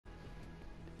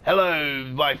Hello,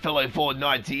 my fellow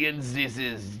Fortniteans. This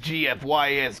is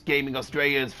GFYS Gaming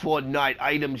Australia's Fortnite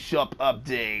Item Shop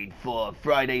update for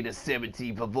Friday the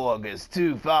 17th of August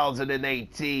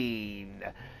 2018.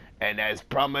 And as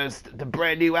promised, the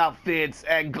brand new outfits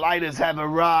and gliders have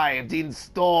arrived in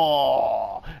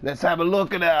store. Let's have a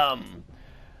look at them.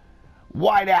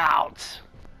 Whiteout,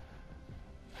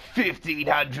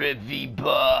 1500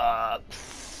 V-Bucks.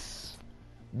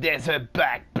 There's her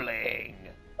back bling.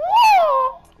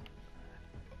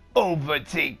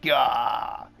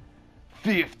 Overtaker,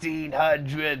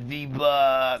 1500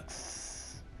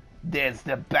 V-Bucks. There's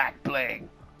the back bling.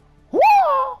 Woo!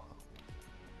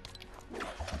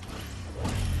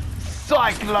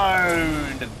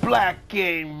 Cyclone, black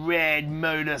and red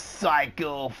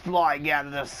motorcycle flying out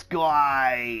of the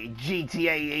sky.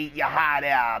 GTA, eat your heart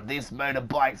out. This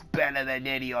motorbike's better than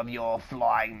any of your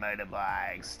flying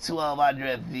motorbikes.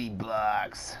 1200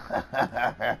 V-Bucks.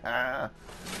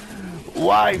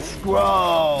 White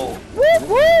scroll. Whoop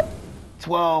whoop.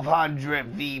 1200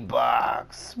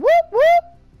 V-Bucks. Whoop whoop.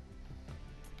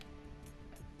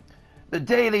 The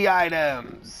daily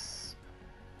items.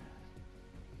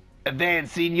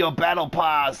 Advancing your battle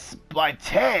pass by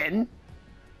 10.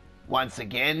 Once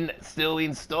again, still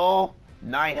in store.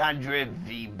 900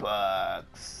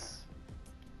 V-Bucks.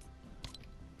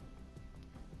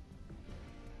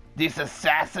 This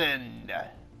assassin.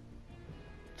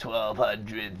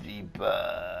 1200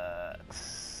 V-Bucks.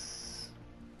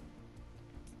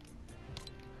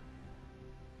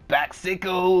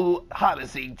 Backsickle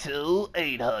harnessing tool.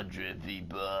 800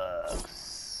 V-Bucks.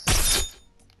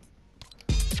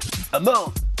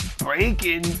 Emote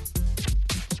breaking.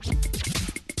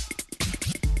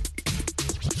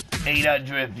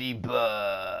 800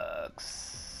 V-Bucks.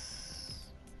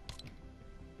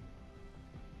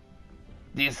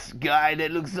 This guy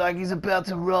that looks like he's about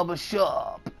to rob a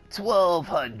shop.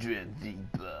 1200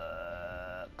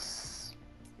 V-Bucks.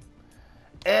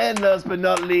 And last but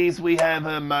not least, we have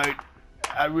emote.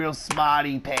 A real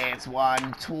smarty pants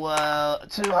one.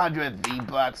 200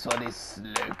 V-Bucks for this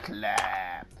slow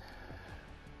clap.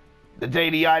 The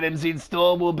daily items in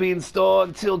store will be in store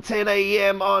until 10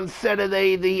 a.m. on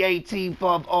Saturday the 18th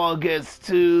of August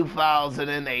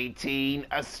 2018,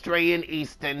 Australian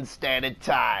Eastern Standard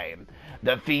Time.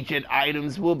 The featured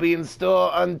items will be in store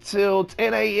until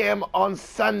 10 a.m. on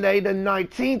Sunday the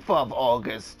 19th of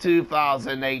August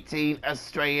 2018,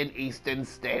 Australian Eastern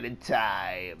Standard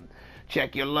Time.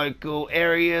 Check your local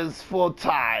areas for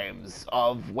times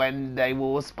of when they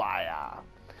will expire.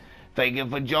 Thank you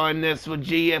for joining us for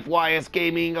GFYS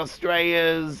Gaming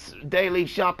Australia's Daily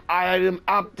Shop Item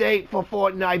Update for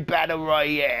Fortnite Battle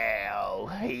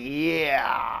Royale.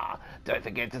 Yeah! Don't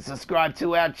forget to subscribe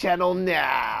to our channel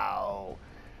now.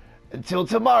 Until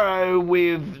tomorrow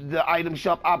with the Item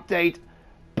Shop Update,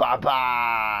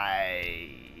 bye-bye.